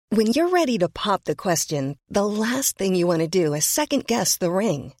When you're ready to pop the question, the last thing you want to do is second-guess the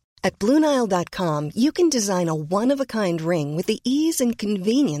ring. At BlueNile.com, you can design a one-of-a-kind ring with the ease and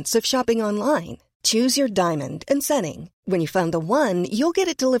convenience of shopping online. Choose your diamond and setting. When you find the one, you'll get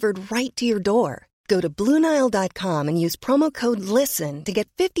it delivered right to your door. Go to BlueNile.com and use promo code LISTEN to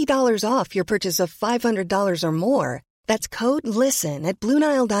get $50 off your purchase of $500 or more. That's code LISTEN at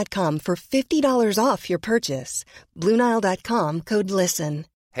BlueNile.com for $50 off your purchase. BlueNile.com, code LISTEN.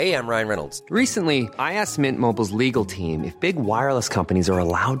 Hey, I'm Ryan Reynolds. Recently, I asked Mint Mobile's legal team if big wireless companies are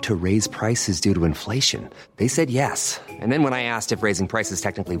allowed to raise prices due to inflation. They said yes. And then when I asked if raising prices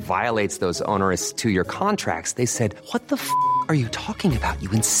technically violates those onerous two-year contracts, they said, "What the f*** are you talking about,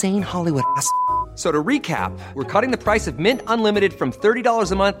 you insane Hollywood ass?" So to recap, we're cutting the price of Mint Unlimited from $30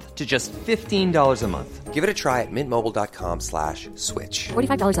 a month to just $15 a month. Give it a try at mintmobile.com/switch.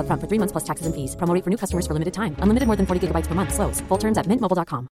 $45 up front for 3 months plus taxes and fees. Promo rate for new customers for limited time. Unlimited more than 40 gigabytes per month. Slows full terms at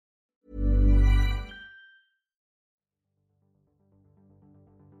mintmobile.com.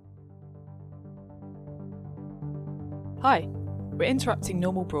 Hi, we're interrupting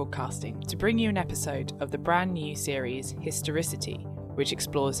normal broadcasting to bring you an episode of the brand new series Historicity, which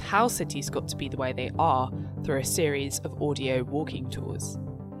explores how cities got to be the way they are through a series of audio walking tours.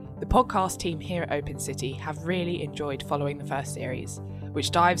 The podcast team here at Open City have really enjoyed following the first series,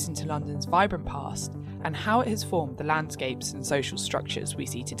 which dives into London's vibrant past and how it has formed the landscapes and social structures we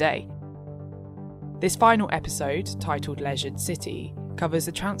see today. This final episode, titled Leisured City, covers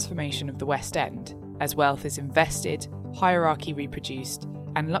the transformation of the West End as wealth is invested, hierarchy reproduced,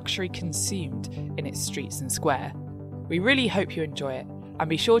 and luxury consumed in its streets and square. We really hope you enjoy it, and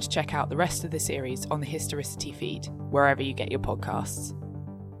be sure to check out the rest of the series on the Historicity feed, wherever you get your podcasts.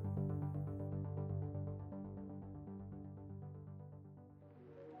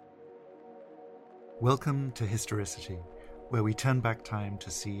 Welcome to Historicity, where we turn back time to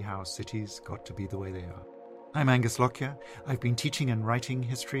see how cities got to be the way they are. I'm Angus Lockyer. I've been teaching and writing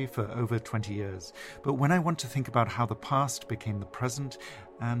history for over 20 years, but when I want to think about how the past became the present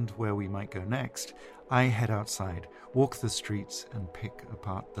and where we might go next, I head outside, walk the streets, and pick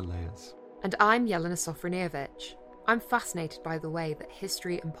apart the layers. And I'm Jelena Sofronijevic. I'm fascinated by the way that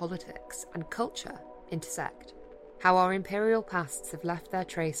history and politics and culture intersect. How our imperial pasts have left their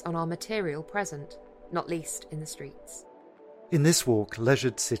trace on our material present, not least in the streets. In this walk,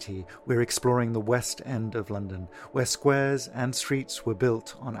 Leisured City, we're exploring the West End of London, where squares and streets were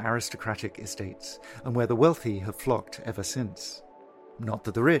built on aristocratic estates, and where the wealthy have flocked ever since. Not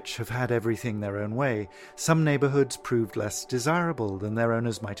that the rich have had everything their own way. Some neighbourhoods proved less desirable than their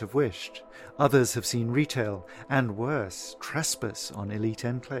owners might have wished. Others have seen retail, and worse, trespass on elite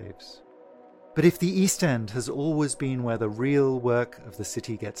enclaves. But if the East End has always been where the real work of the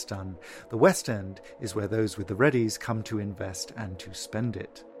city gets done, the West End is where those with the readies come to invest and to spend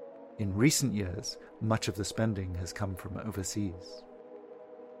it. In recent years, much of the spending has come from overseas.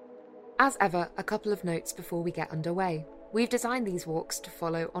 As ever, a couple of notes before we get underway. We've designed these walks to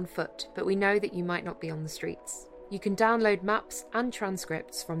follow on foot, but we know that you might not be on the streets. You can download maps and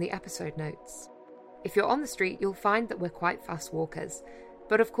transcripts from the episode notes. If you're on the street, you'll find that we're quite fast walkers.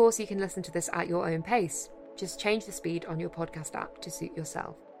 But of course you can listen to this at your own pace. Just change the speed on your podcast app to suit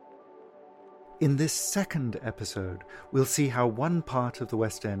yourself. In this second episode, we'll see how one part of the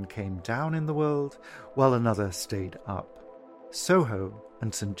West End came down in the world, while another stayed up. Soho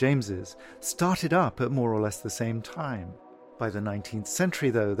and St James's started up at more or less the same time. By the 19th century,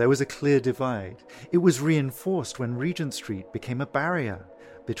 though, there was a clear divide. It was reinforced when Regent Street became a barrier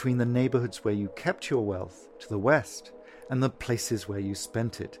between the neighbourhoods where you kept your wealth to the west and the places where you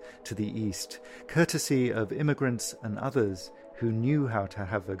spent it to the east, courtesy of immigrants and others who knew how to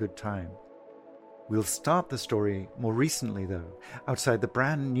have a good time. We'll start the story more recently, though, outside the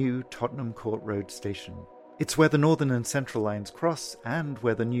brand new Tottenham Court Road station. It's where the Northern and Central lines cross and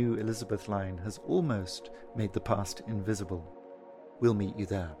where the new Elizabeth line has almost made the past invisible. We'll meet you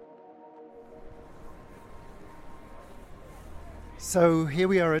there. So here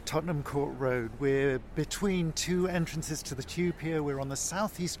we are at Tottenham Court Road. We're between two entrances to the tube here. We're on the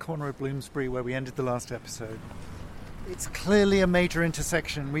southeast corner of Bloomsbury where we ended the last episode. It's clearly a major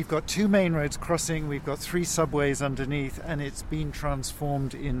intersection. We've got two main roads crossing, we've got three subways underneath, and it's been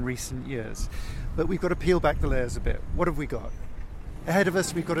transformed in recent years. But we've got to peel back the layers a bit. What have we got? Ahead of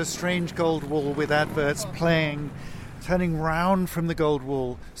us we've got a strange gold wall with adverts playing. Turning round from the Gold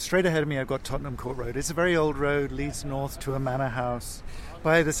Wall, straight ahead of me I've got Tottenham Court Road. It's a very old road, leads north to a manor house.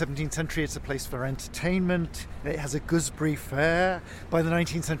 By the 17th century, it's a place for entertainment. It has a gooseberry fair. By the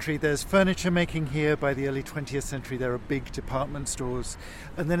 19th century, there's furniture making here. By the early 20th century, there are big department stores.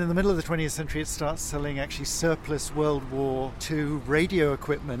 And then in the middle of the 20th century, it starts selling actually surplus World War II radio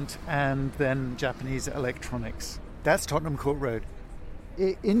equipment and then Japanese electronics. That's Tottenham Court Road.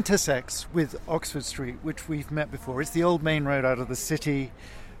 It intersects with Oxford Street, which we've met before. It's the old main road out of the city.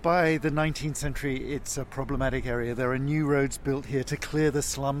 By the 19th century, it's a problematic area. There are new roads built here to clear the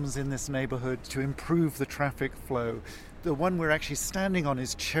slums in this neighbourhood, to improve the traffic flow. The one we're actually standing on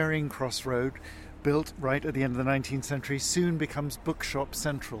is Charing Cross Road, built right at the end of the 19th century, soon becomes Bookshop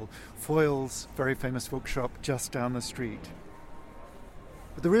Central, Foyle's very famous bookshop just down the street.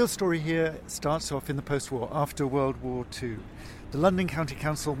 But the real story here starts off in the post-war, after World War II. The London County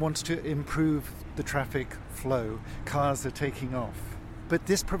Council wants to improve the traffic flow. Cars are taking off. But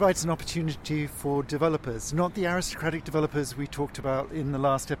this provides an opportunity for developers, not the aristocratic developers we talked about in the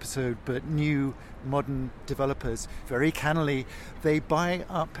last episode, but new, modern developers. Very cannily, they buy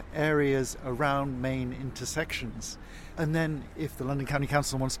up areas around main intersections. And then, if the London County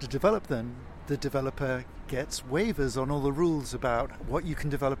Council wants to develop them, the developer gets waivers on all the rules about what you can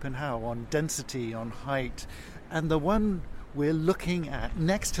develop and how, on density, on height. And the one we're looking at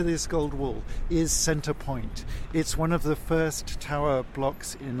next to this gold wall is Centre Point. It's one of the first tower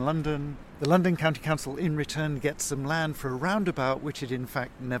blocks in London. The London County Council in return gets some land for a roundabout, which it in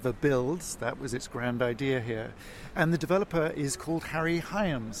fact never builds. That was its grand idea here. And the developer is called Harry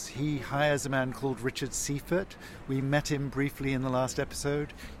Hyams. He hires a man called Richard Seifert. We met him briefly in the last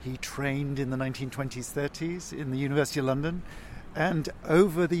episode. He trained in the 1920s, 30s in the University of London. And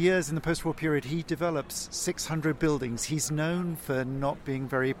over the years in the post-war period, he develops 600 buildings. He's known for not being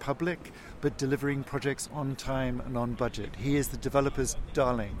very public, but delivering projects on time and on budget. He is the developer's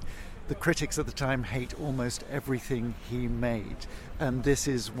darling. The critics at the time hate almost everything he made, and this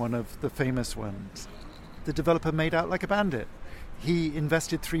is one of the famous ones. The developer made out like a bandit. He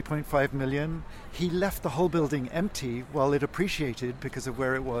invested $3.5 million. He left the whole building empty while it appreciated because of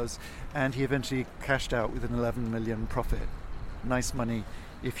where it was, and he eventually cashed out with an $11 million profit. Nice money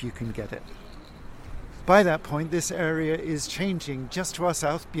if you can get it. By that point, this area is changing. Just to our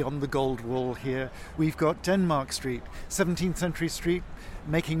south, beyond the Gold Wall here, we've got Denmark Street, 17th century street,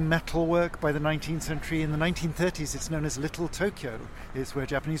 making metalwork by the 19th century. In the 1930s, it's known as Little Tokyo. It's where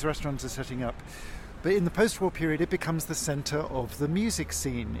Japanese restaurants are setting up. But in the post-war period, it becomes the centre of the music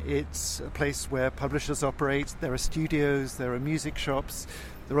scene. It's a place where publishers operate. There are studios, there are music shops.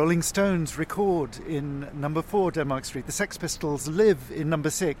 The Rolling Stones record in number 4 Denmark Street. The Sex Pistols live in number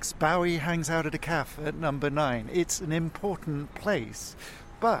 6. Bowie hangs out at a cafe at number 9. It's an important place.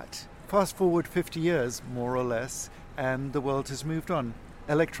 But fast forward 50 years, more or less, and the world has moved on.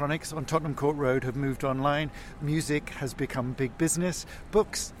 Electronics on Tottenham Court Road have moved online. Music has become big business.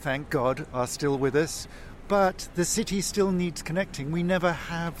 Books, thank God, are still with us. But the city still needs connecting. We never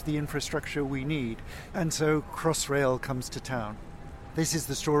have the infrastructure we need. And so Crossrail comes to town. This is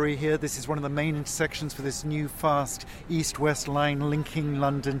the story here. This is one of the main intersections for this new fast east-west line linking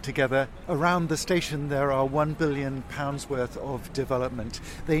London together. Around the station there are £1 billion worth of development.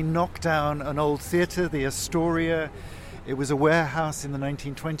 They knock down an old theatre, the Astoria. It was a warehouse in the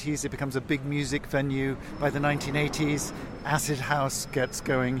 1920s. It becomes a big music venue. By the 1980s, Acid House gets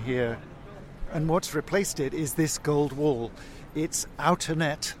going here. And what's replaced it is this gold wall. It's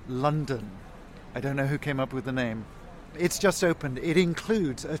Outernet London. I don't know who came up with the name. It's just opened. It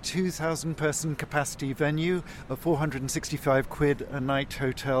includes a 2,000-person capacity venue, a £465 a night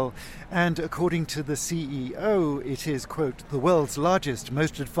hotel, and according to the CEO, it is, quote, the world's largest,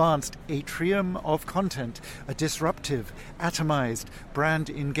 most advanced atrium of content, a disruptive, atomized brand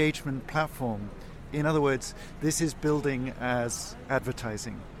engagement platform. In other words, this is building as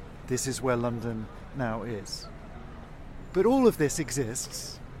advertising. This is where London now is. But all of this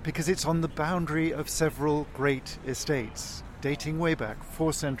exists because it's on the boundary of several great estates, dating way back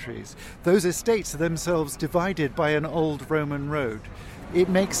 4 centuries. Those estates are themselves divided by an old Roman road. It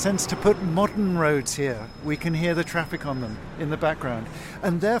makes sense to put modern roads here. We can hear the traffic on them in the background.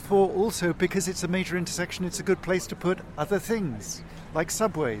 And therefore, also, because it's a major intersection, it's a good place to put other things, like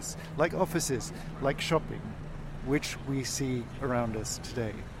subways, like offices, like shopping, which we see around us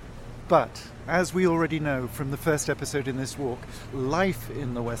today. But, as we already know from the first episode in this walk, life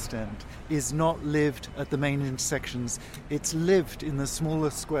in the West End is not lived at the main intersections. It's lived in the smaller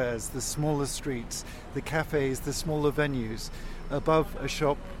squares, the smaller streets, the cafes, the smaller venues, above a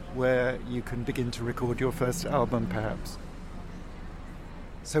shop where you can begin to record your first album, perhaps.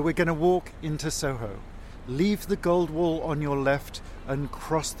 So we're going to walk into Soho, leave the Gold Wall on your left and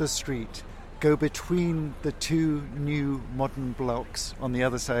cross the street. go between the two new modern blocks on the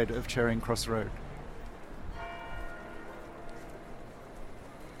other side of Charing Cross Road.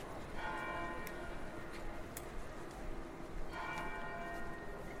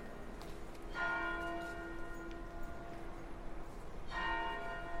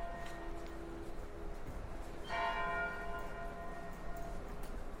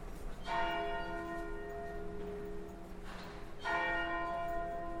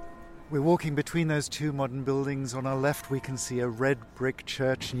 We're walking between those two modern buildings. On our left we can see a red brick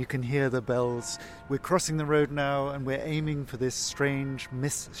church and you can hear the bells. We're crossing the road now and we're aiming for this strange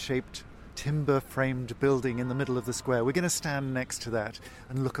misshaped timber-framed building in the middle of the square. We're going to stand next to that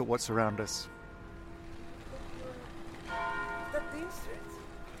and look at what's around us.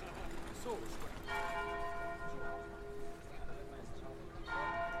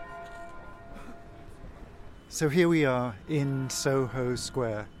 So here we are in Soho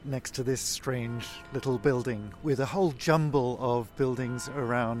Square, next to this strange little building with a whole jumble of buildings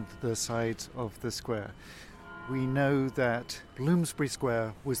around the sides of the square. We know that Bloomsbury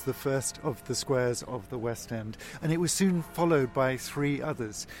Square was the first of the squares of the West End, and it was soon followed by three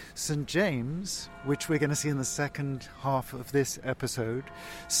others. St James, which we're going to see in the second half of this episode,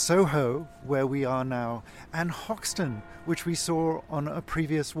 Soho, where we are now, and Hoxton, which we saw on a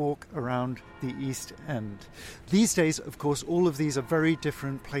previous walk around the East End. These days, of course, all of these are very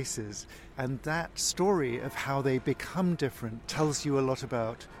different places, and that story of how they become different tells you a lot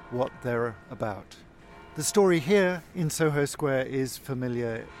about what they're about. The story here in Soho Square is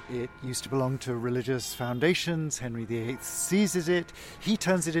familiar. It used to belong to religious foundations. Henry VIII seizes it. He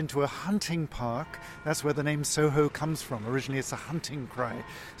turns it into a hunting park. That's where the name Soho comes from. Originally it's a hunting cry.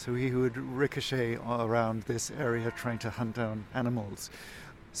 So he would ricochet around this area trying to hunt down animals.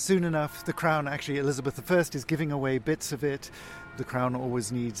 Soon enough, the Crown, actually Elizabeth I, is giving away bits of it. The Crown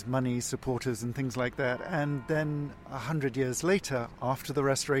always needs money, supporters and things like that. And then 100 years later, after the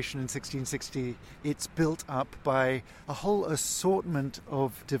Restoration in 1660, it's built up by a whole assortment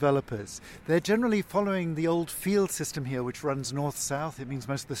of developers. They're generally following the old field system here, which runs north-south. It means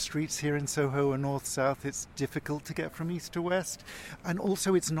most of the streets here in Soho are north-south. It's difficult to get from east to west. And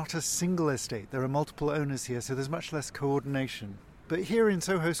also it's not a single estate. There are multiple owners here, so there's much less coordination. But here in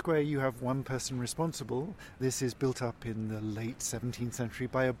Soho Square you have one person responsible. This is built up in the late 17th century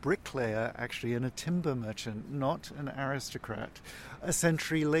by a bricklayer, actually, and a timber merchant, not an aristocrat. A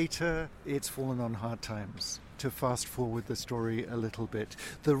century later, it's fallen on hard times. To fast forward the story a little bit,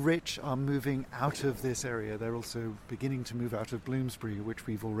 the rich are moving out of this area. They're also beginning to move out of Bloomsbury, which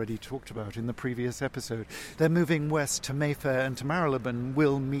we've already talked about in the previous episode. They're moving west to Mayfair and to Marylebone.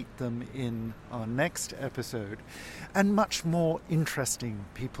 We'll meet them in our next episode. And much more interesting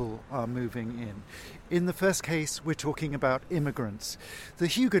people are moving in. In the first case, we're talking about immigrants. The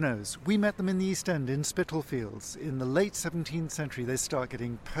Huguenots, we met them in the East End, in Spitalfields. In the late 17th century, they start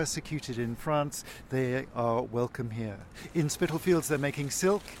getting persecuted in France. They are welcome here. In Spitalfields, they're making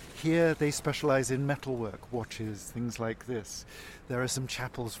silk. Here, they specialise in metalwork, watches, things like this. There are some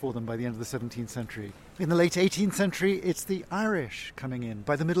chapels for them by the end of the 17th century. In the late 18th century, it's the Irish coming in.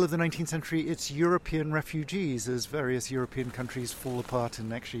 By the middle of the 19th century, it's European refugees as various European countries fall apart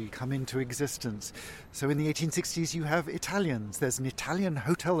and actually come into existence. So in the 1860s, you have Italians. There's an Italian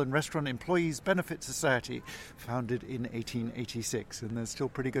Hotel and Restaurant Employees Benefit Society founded in 1886. And there's still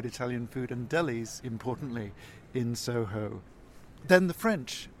pretty good Italian food and delis, importantly, in Soho. Then the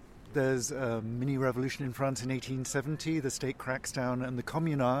French. There's a mini revolution in France in 1870. The state cracks down and the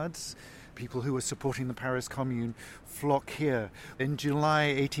communards, people who were supporting the Paris Commune, flock here. In July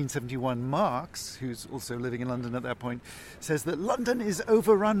 1871, Marx, who's also living in London at that point, says that London is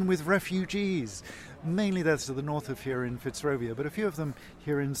overrun with refugees. Mainly that's to the north of here in Fitzrovia, but a few of them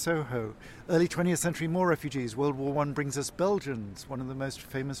here in Soho. Early 20th century, more refugees. World War I brings us Belgians. One of the most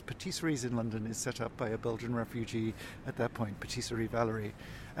famous patisseries in London is set up by a Belgian refugee at that point, Patisserie Valerie.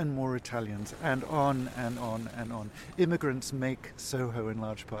 And more Italians, and on and on and on. Immigrants make Soho in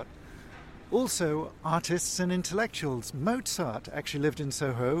large part. Also, artists and intellectuals. Mozart actually lived in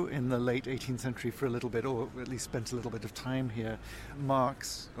Soho in the late 18th century for a little bit, or at least spent a little bit of time here.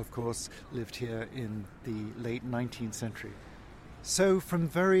 Marx, of course, lived here in the late 19th century. So from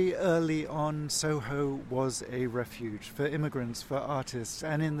very early on, Soho was a refuge for immigrants, for artists,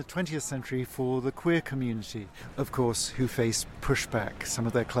 and in the 20th century for the queer community, of course, who face pushback. Some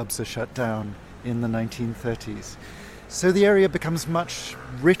of their clubs are shut down in the 1930s. So the area becomes much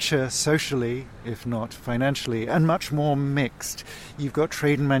richer socially, if not financially, and much more mixed. You've got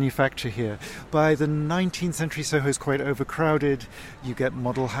trade and manufacture here. By the 19th century, Soho is quite overcrowded. You get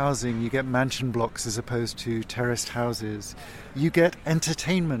model housing, you get mansion blocks as opposed to terraced houses. You get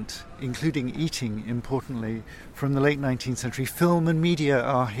entertainment including eating, importantly, from the late 19th century. Film and media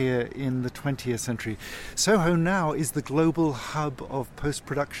are here in the 20th century. Soho now is the global hub of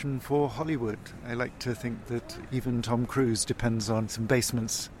post-production for Hollywood. I like to think that even Tom Cruise depends on some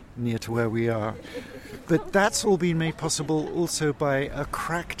basements near to where we are. But that's all been made possible also by a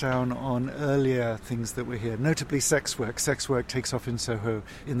crackdown on earlier things that were here, notably sex work. Sex work takes off in Soho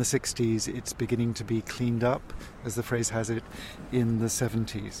in the 60s. It's beginning to be cleaned up, as the phrase has it, in the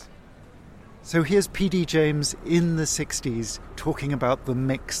 70s. So here's P.D. James in the 60s talking about the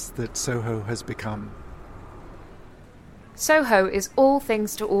mix that Soho has become. Soho is all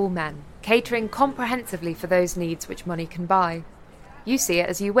things to all men, catering comprehensively for those needs which money can buy. You see it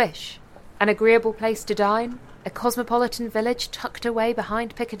as you wish. An agreeable place to dine, a cosmopolitan village tucked away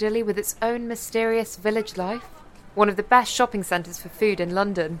behind Piccadilly with its own mysterious village life, one of the best shopping centres for food in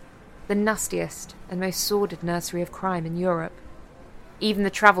London, the nastiest and most sordid nursery of crime in Europe. Even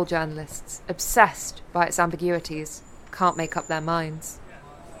the travel journalists, obsessed by its ambiguities, can't make up their minds.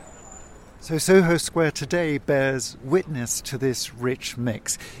 So Soho Square today bears witness to this rich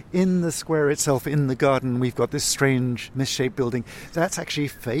mix. In the square itself, in the garden, we've got this strange misshaped building. That's actually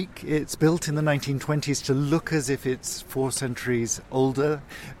fake. It's built in the 1920s to look as if it's 4 centuries older.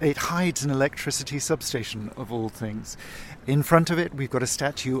 It hides an electricity substation, of all things. In front of it, we've got a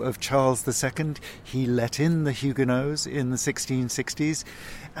statue of Charles II. He let in the Huguenots in the 1660s.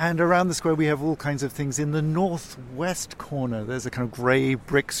 And around the square, we have all kinds of things. In the northwest corner, there's a kind of grey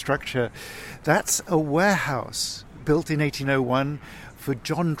brick structure. That's a warehouse built in 1801 for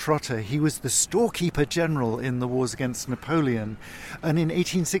John Trotter. He was the storekeeper general in the wars against Napoleon. And in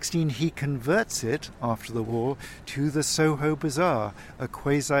 1816, he converts it, after the war, to the Soho Bazaar, a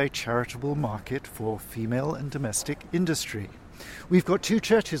quasi-charitable market for female and domestic industry. We've got 2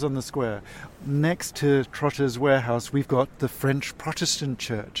 churches on the square. Next to Trotter's warehouse, we've got the French Protestant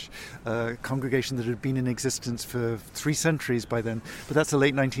Church, a congregation that had been in existence for 3 centuries by then, but that's a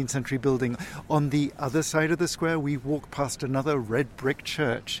late 19th century building. On the other side of the square, we walk past another red brick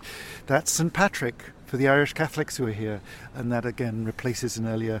church. That's St. Patrick, for the Irish Catholics who are here, and that again replaces an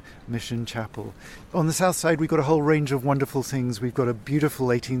earlier mission chapel. On the south side, we've got a whole range of wonderful things. We've got a beautiful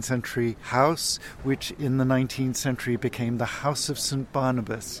 18th century house, which in the 19th century became the House of St.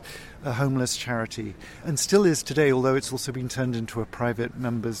 Barnabas, a homeless charity, and still is today, although it's also been turned into a private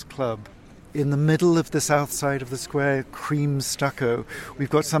members club. In the middle of the south side of the square, cream stucco, we've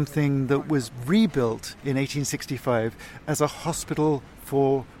got something that was rebuilt in 1865 as a hospital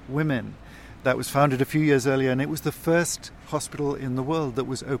for women. That was founded a few years earlier, and it was the first hospital in the world that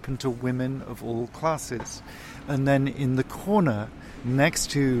was open to women of all classes. And then in the corner,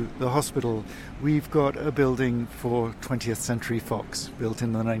 next to the hospital, we've got a building for 20th Century Fox, built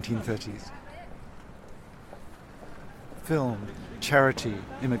in the 1930s. Film, charity,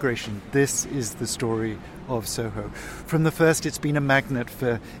 immigration. This is the story of Soho. From the first, it's been a magnet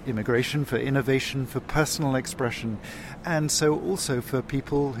for immigration, for innovation, for personal expression, and so also for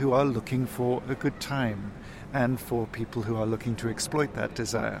people who are looking for a good time and for people who are looking to exploit that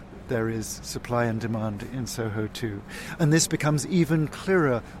desire. There is supply and demand in Soho too. And this becomes even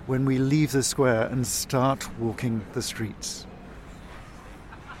clearer when we leave the square and start walking the streets.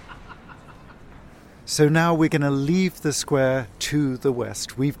 So now we're going to leave the square to the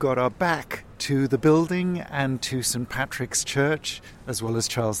west. We've got our back to the building and to St. Patrick's Church, as well as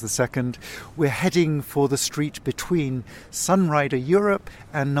Charles II. We're heading for the street between Sunrider Europe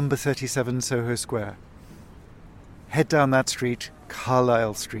and number 37 Soho Square. Head down that street,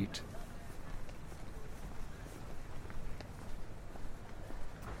 Carlisle Street.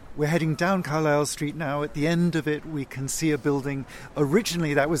 We're heading down Carlisle Street now. At the end of it, we can see a building.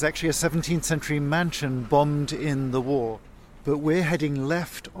 Originally, that was actually a 17th century mansion bombed in the war. But we're heading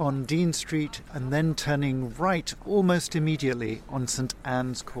left on Dean Street and then turning right almost immediately on St.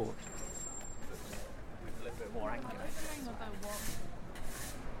 Anne's Court.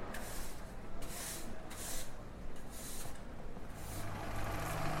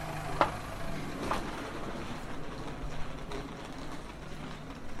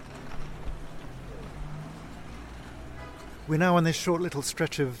 We're now on this short little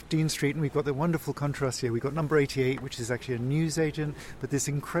stretch of Dean Street, and we've got the wonderful contrast here. We've got number 88, which is actually a newsagent, but this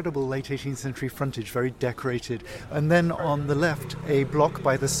incredible late 18th century frontage, very decorated. And then on the left, a block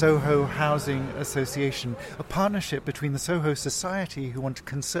by the Soho Housing Association, a partnership between the Soho Society, who want to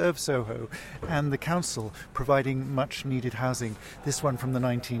conserve Soho, and the council, providing much needed housing, this one from the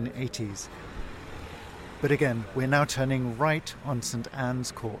 1980s. But again, we're now turning right on St.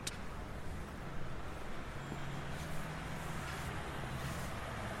 Anne's Court.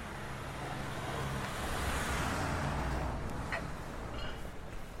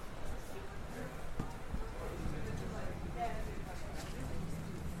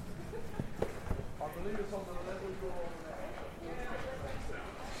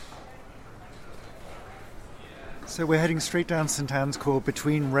 So we're heading straight down St Anne's Court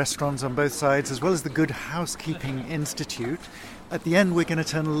between restaurants on both sides, as well as the Good Housekeeping Institute. At the end, we're going to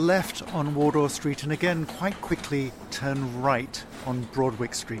turn left on Wardour Street and again, quite quickly, turn right on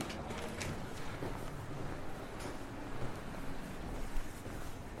Broadwick Street.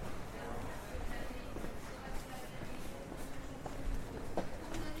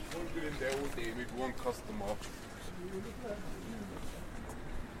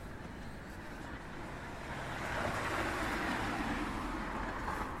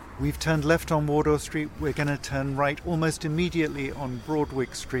 We've turned left on Wardour Street. We're going to turn right almost immediately on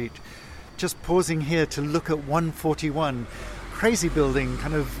Broadwick Street. Just pausing here to look at 141. Crazy building,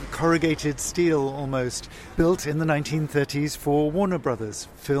 kind of corrugated steel almost, built in the 1930s for Warner Brothers.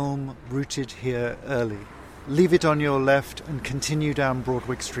 Film rooted here early. Leave it on your left and continue down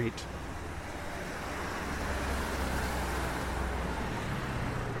Broadwick Street.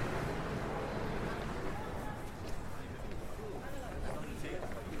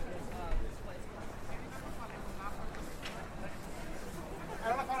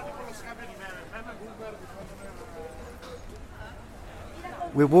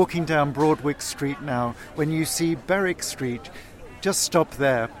 We're walking down Broadwick Street now. When you see Berwick Street, just stop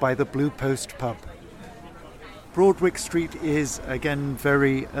there by the Blue Post pub. Broadwick Street is, again,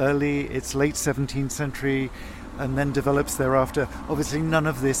 very early. It's late 17th century and then develops thereafter. Obviously, none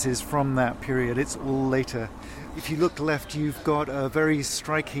of this is from that period. It's all later. If you look left, you've got a very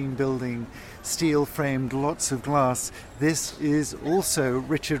striking building, steel-framed, lots of glass. This is also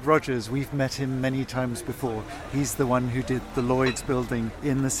Richard Rogers. We've met him many times before. He's the one who did the Lloyd's building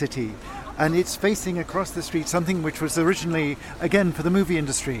in the city. And it's facing across the street something which was originally, again, for the movie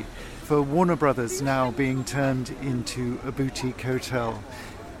industry, for Warner Brothers, now being turned into a boutique hotel.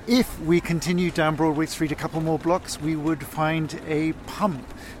 If we continue down Broadwick Street a couple more blocks, we would find a pump.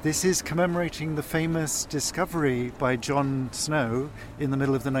 This is commemorating the famous discovery by John Snow in the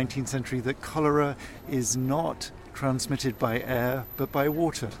middle of the 19th century that cholera is not transmitted by air but by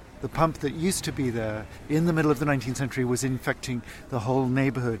water. The pump that used to be there in the middle of the 19th century was infecting the whole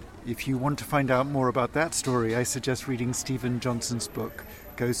neighbourhood. If you want to find out more about that story, I suggest reading Stephen Johnson's book,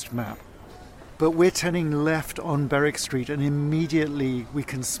 Ghost Map. But we're turning left on Berwick Street and immediately we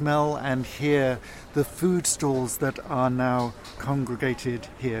can smell and hear the food stalls that are now congregated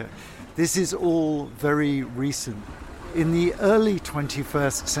here. This is all very recent. In the early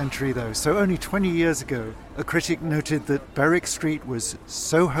 21st century, though, so only 20 years ago, a critic noted that Berwick Street was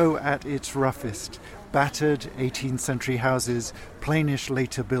Soho at its roughest. Battered 18th century houses, plainish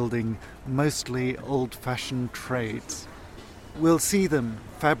later building, mostly old-fashioned trades. We'll see them,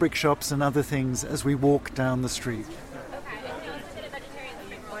 fabric shops and other things, as we walk down the street.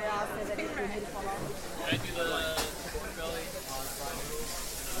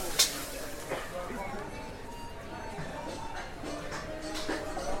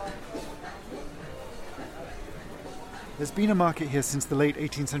 There's been a market here since the late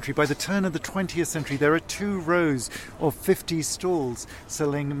 18th century. By the turn of the 20th century, there are 2 rows of 50 stalls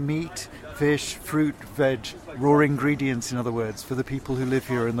selling meat, fish, fruit, veg, raw ingredients, in other words, for the people who live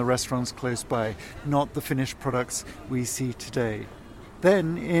here in the restaurants close by, not the finished products we see today.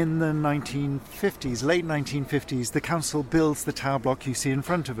 Then, in the 1950s, late 1950s, the council builds the tower block you see in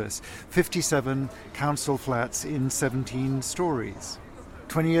front of us, 57 council flats in 17 stories.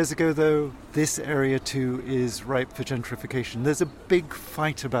 20 years ago, though, this area too is ripe for gentrification. There's a big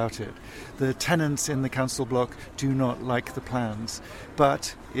fight about it. The tenants in the council block do not like the plans,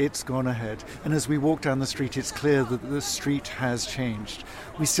 but it's gone ahead. And as we walk down the street, it's clear that the street has changed.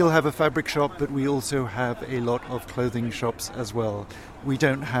 We still have a fabric shop, but we also have a lot of clothing shops as well. We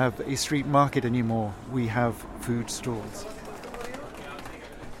don't have a street market anymore. We have food stalls.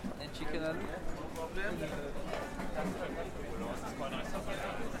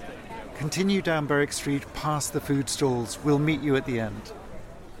 Continue down Berwick Street past the food stalls. We'll meet you at the end.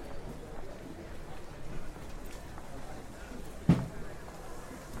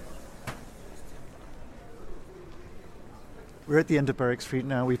 We're at the end of Berwick Street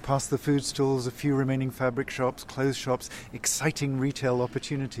now. We've passed the food stalls, a few remaining fabric shops, clothes shops, exciting retail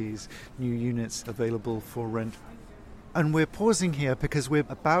opportunities, new units available for rent. And we're pausing here because we're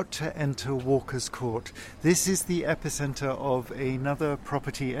about to enter Walker's Court. This is the epicenter of another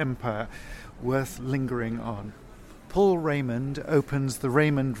property empire worth lingering on. Paul Raymond opens the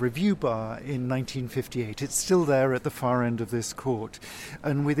Raymond Review Bar in 1958. It's still there at the far end of this court.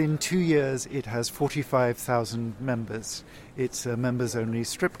 And within 2 years, it has 45,000 members. It's a members-only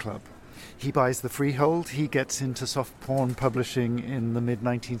strip club. He buys the freehold, he gets into soft porn publishing in the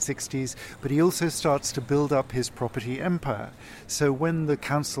mid-1960s, but he also starts to build up his property empire. So when the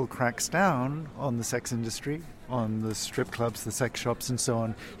council cracks down on the sex industry, on the strip clubs, the sex shops and so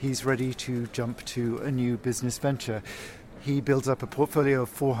on, he's ready to jump to a new business venture. He builds up a portfolio of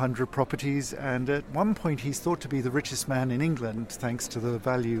 400 properties, and at one point he's thought to be the richest man in England thanks to the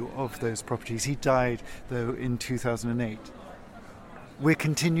value of those properties. He died, though, in 2008. We're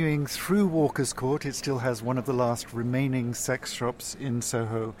continuing through Walker's Court. It still has one of the last remaining sex shops in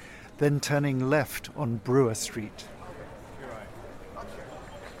Soho, then turning left on Brewer Street.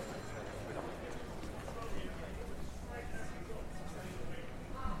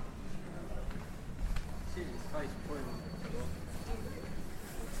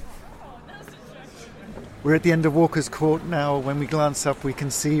 We're at the end of Walker's Court now. When we glance up, we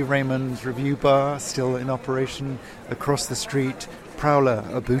can see Raymond's Review Bar still in operation. Across the street, Prowler,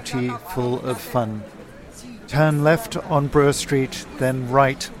 a booty full of fun. Turn left on Brewer Street, then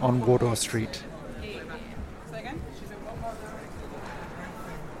right on Wardour Street.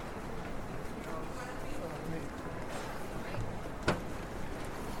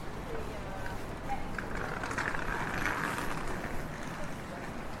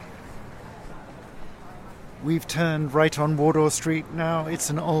 We've turned right on Wardour Street now. It's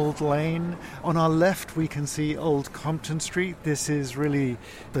an old lane. On our left, we can see Old Compton Street. This is really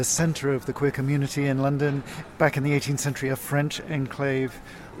the centre of the queer community in London. Back in the 18th century, a French enclave.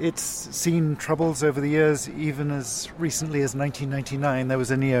 It's seen troubles over the years. Even as recently as 1999, there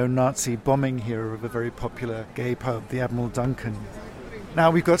was a neo-Nazi bombing here of a very popular gay pub, the Admiral Duncan. Now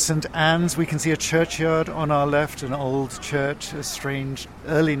we've got St Anne's. We can see a churchyard on our left, an old church, a strange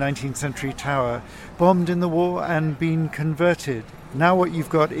early 19th century tower, bombed in the war and been converted. Now what you've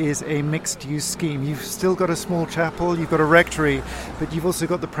got is a mixed-use scheme. You've still got a small chapel, you've got a rectory, but you've also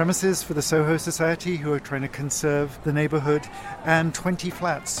got the premises for the Soho Society, who are trying to conserve the neighbourhood, and 20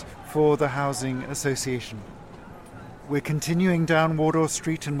 flats for the Housing Association. We're continuing down Wardour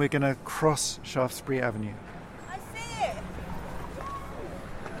Street and we're going to cross Shaftesbury Avenue.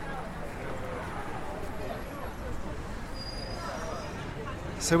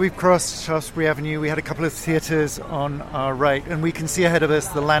 So we've crossed Shaftesbury Avenue. We had a couple of theatres on our right, and we can see ahead of us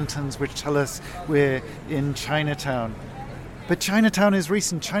the lanterns which tell us we're in Chinatown. But Chinatown is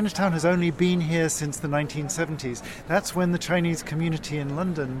recent. Chinatown has only been here since the 1970s. That's when the Chinese community in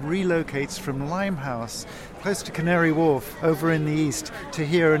London relocates from Limehouse, close to Canary Wharf, over in the east, to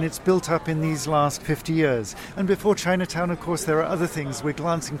here, and it's built up in these last 50 years. And before Chinatown, of course, there are other things. We're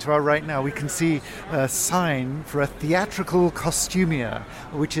glancing to our right now. We can see a sign for a theatrical costumier,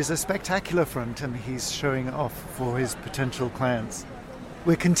 which is a spectacular front, and he's showing off for his potential clients.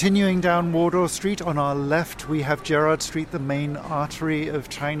 We're continuing down Wardour Street. On our left, we have Gerrard Street, the main artery of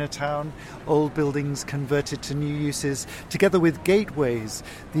Chinatown. Old buildings converted to new uses, together with gateways.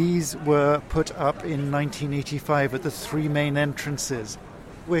 These were put up in 1985 at the three main entrances.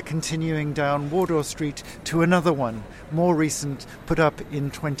 We're continuing down Wardour Street to another one, more recent, put up in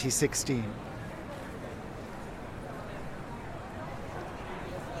 2016.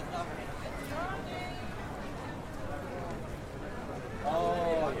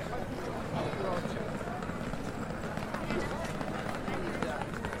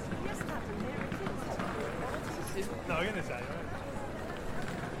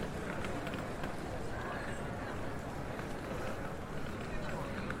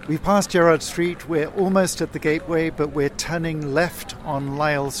 We've passed Gerrard Street, we're almost at the gateway, but we're turning left on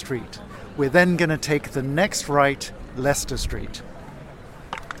Lisle Street. We're then going to take the next right, Leicester Street.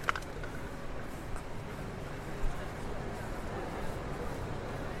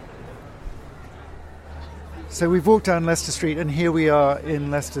 So we've walked down Leicester Street, and here we are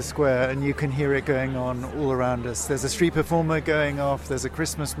in Leicester Square, and you can hear it going on all around us. There's a street performer going off, there's a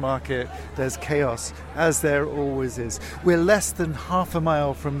Christmas market, there's chaos, as there always is. We're less than half a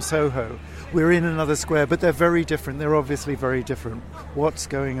mile from Soho. We're in another square, but they're very different. They're obviously very different. What's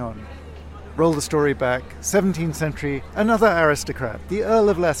going on? Roll the story back, 17th century, another aristocrat, the Earl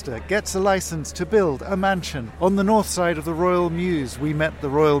of Leicester, gets a license to build a mansion on the north side of the Royal Mews. We met the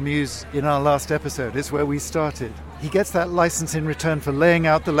Royal Mews in our last episode, it's where we started. He gets that license in return for laying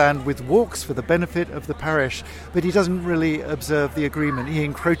out the land with walks for the benefit of the parish, but he doesn't really observe the agreement. He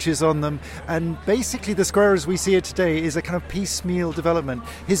encroaches on them, and basically the square as we see it today is a kind of piecemeal development.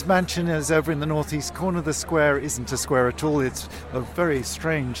 His mansion is over in the northeast corner. The square isn't a square at all. It's a very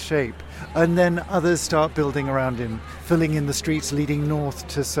strange shape. And then others start building around him, filling in the streets leading north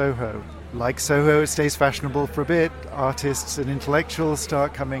to Soho. Like Soho, it stays fashionable for a bit. Artists and intellectuals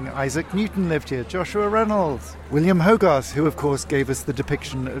start coming. Isaac Newton lived here, Joshua Reynolds, William Hogarth, who of course gave us the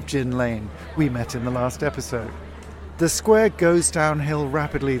depiction of Gin Lane we met in the last episode. The square goes downhill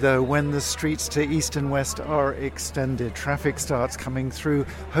rapidly, though, when the streets to east and west are extended. Traffic starts coming through.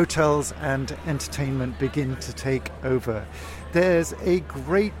 Hotels and entertainment begin to take over. There's a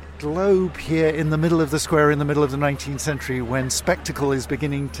great globe here in the middle of the square in the middle of the 19th century when spectacle is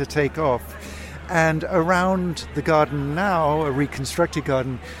beginning to take off. And around the garden now, a reconstructed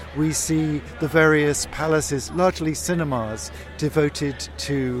garden, we see the various palaces, largely cinemas, devoted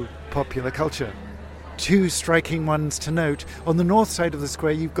to popular culture. Two striking ones to note. On the north side of the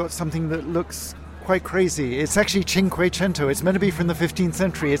square, you've got something that looks quite crazy. It's actually Cinquecento. It's meant to be from the 15th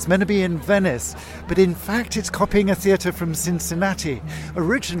century. It's meant to be in Venice. But in fact, it's copying a theatre from Cincinnati.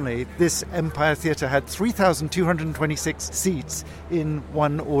 Originally, this Empire Theatre had 3,226 seats in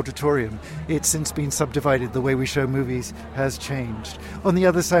one auditorium. It's since been subdivided. The way we show movies has changed. On the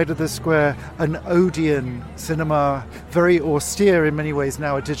other side of the square, an Odeon cinema, very austere in many ways,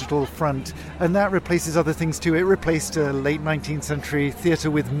 now a digital front. And that replaces other things too. It replaced a late 19th century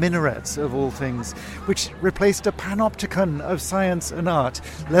theatre with minarets, of all things, which replaced a panopticon of science and art.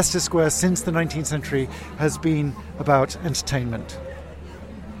 Leicester Square, since the 19th century, has been about entertainment.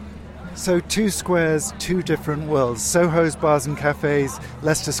 So two squares, two different worlds. Soho's bars and cafes,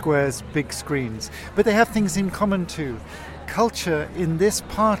 Leicester Square's big screens. But they have things in common too. Culture in this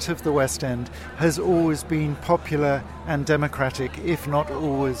part of the West End has always been popular and democratic, if not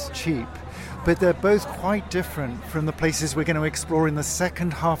always cheap. But they're both quite different from the places we're going to explore in the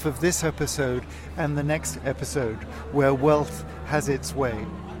second half of this episode and the next episode, where wealth has its way.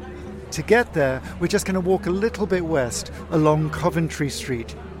 To get there, we're just going to walk a little bit west along Coventry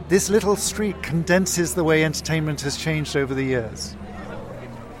Street. This little street condenses the way entertainment has changed over the years.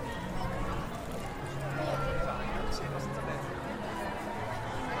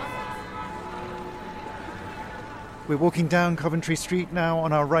 We're walking down Coventry Street now.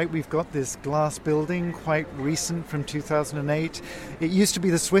 On our right, we've got this glass building, quite recent, from 2008. It used to be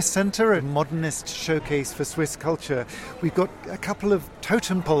the Swiss Centre, a modernist showcase for Swiss culture. We've got a couple of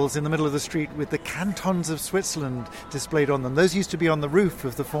totem poles in the middle of the street with the cantons of Switzerland displayed on them. Those used to be on the roof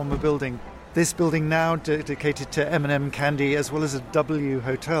of the former building. This building now dedicated to M&M Candy, as well as a W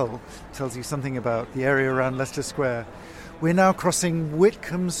Hotel. Tells you something about the area around Leicester Square. We're now crossing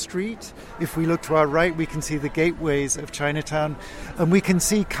Whitcomb Street. If we look to our right, we can see the gateways of Chinatown, and we can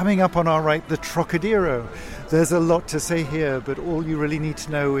see coming up on our right the Trocadero. There's a lot to say here, but all you really need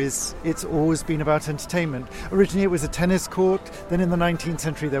to know is it's always been about entertainment. Originally it was a tennis court, then in the 19th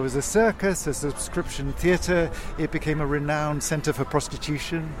century there was a circus, a subscription theatre. It became a renowned centre for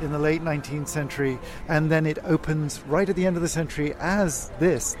prostitution in the late 19th century, and then it opens right at the end of the century as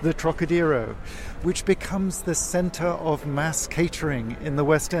this, the Trocadero, which becomes the centre of mass catering in the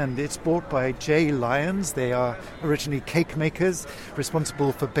West End. It's bought by J. Lyons. They are originally cake makers,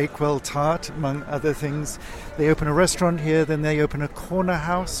 responsible for Bakewell tart, among other things. They open a restaurant here, then they open a corner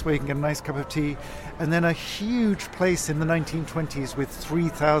house where you can get a nice cup of tea, and then a huge place in the 1920s with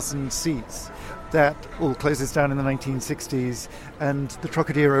 3,000 seats. That all closes down in the 1960s, and the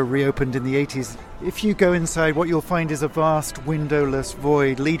Trocadero reopened in the 80s. If you go inside, what you'll find is a vast windowless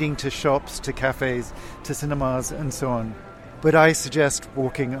void leading to shops, to cafes, to cinemas, and so on. But I suggest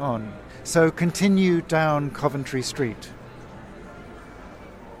walking on. So continue down Coventry Street.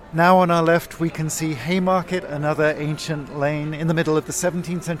 Now on our left we can see Haymarket, another ancient lane. In the middle of the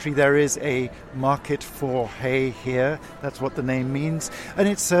 17th century there is a market for hay here. That's what the name means. And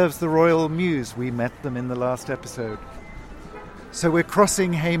it serves the Royal Mews. We met them in the last episode. So we're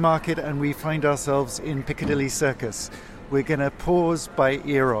crossing Haymarket and we find ourselves in Piccadilly Circus. We're going to pause by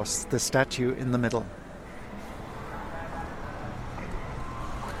Eros, the statue in the middle.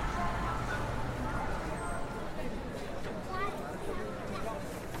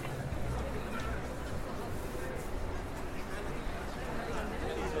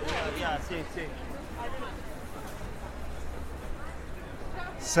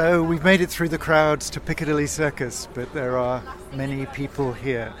 So we've made it through the crowds to Piccadilly Circus, but there are many people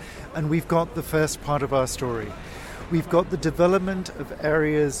here. And we've got the first part of our story. We've got the development of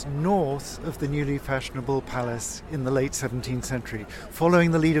areas north of the newly fashionable palace in the late 17th century,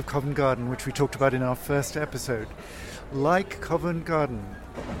 following the lead of Covent Garden, which we talked about in our first episode. Like Covent Garden,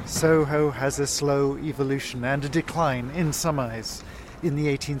 Soho has a slow evolution and a decline, in some eyes, in the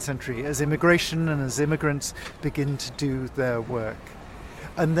 18th century, as immigration and as immigrants begin to do their work.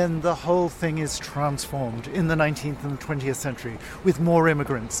 And then the whole thing is transformed in the 19th and 20th century with more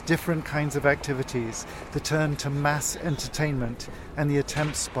immigrants, different kinds of activities, the turn to mass entertainment, and the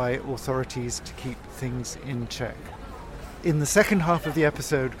attempts by authorities to keep things in check. In the second half of the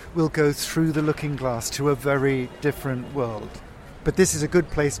episode, we'll go through the looking glass to a very different world. But this is a good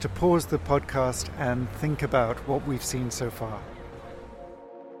place to pause the podcast and think about what we've seen so far.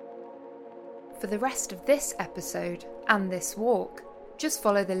 For the rest of this episode and this walk, just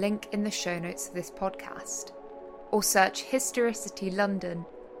follow the link in the show notes of this podcast, or search Historicity London,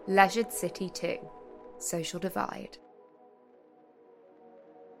 Leisured City 2, Social Divide.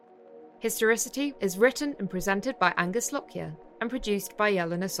 Historicity is written and presented by Angus Lockyer and produced by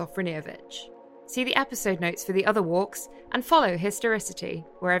Jelena Sofronijevic. See the episode notes for the other walks and follow Historicity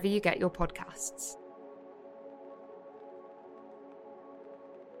wherever you get your podcasts.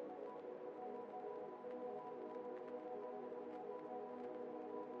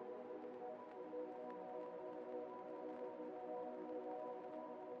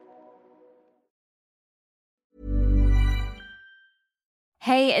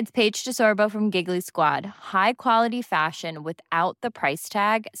 Hey, it's Paige DeSorbo from Giggly Squad. High quality fashion without the price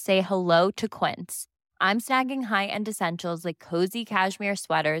tag. Say hello to Quince. I'm snagging high-end essentials like cozy cashmere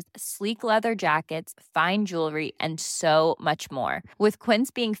sweaters, sleek leather jackets, fine jewelry, and so much more. With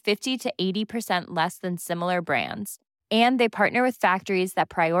Quince being 50 to 80% less than similar brands. And they partner with factories that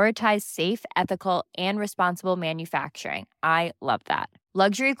prioritize safe, ethical, and responsible manufacturing. I love that.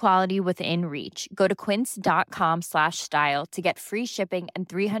 Luxury quality within reach. Go to quince.com/style to get free shipping and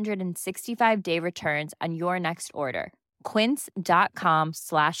 365-day returns on your next order.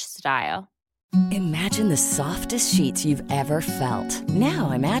 Quince.com/style. Imagine the softest sheets you've ever felt.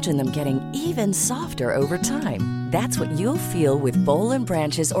 Now imagine them getting even softer over time. That's what you'll feel with Boll &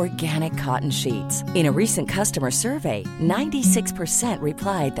 Branch's organic cotton sheets. In a recent customer survey, 96%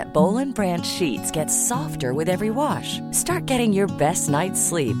 replied that Boll & Branch sheets get softer with every wash. Start getting your best night's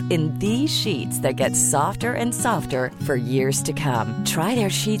sleep in these sheets that get softer and softer for years to come. Try their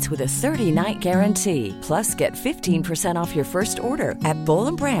sheets with a 30-night guarantee. Plus, get 15% off your first order at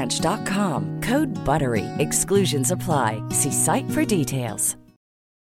bollandbranch.com. Code BUTTERY. Exclusions apply. See site for details.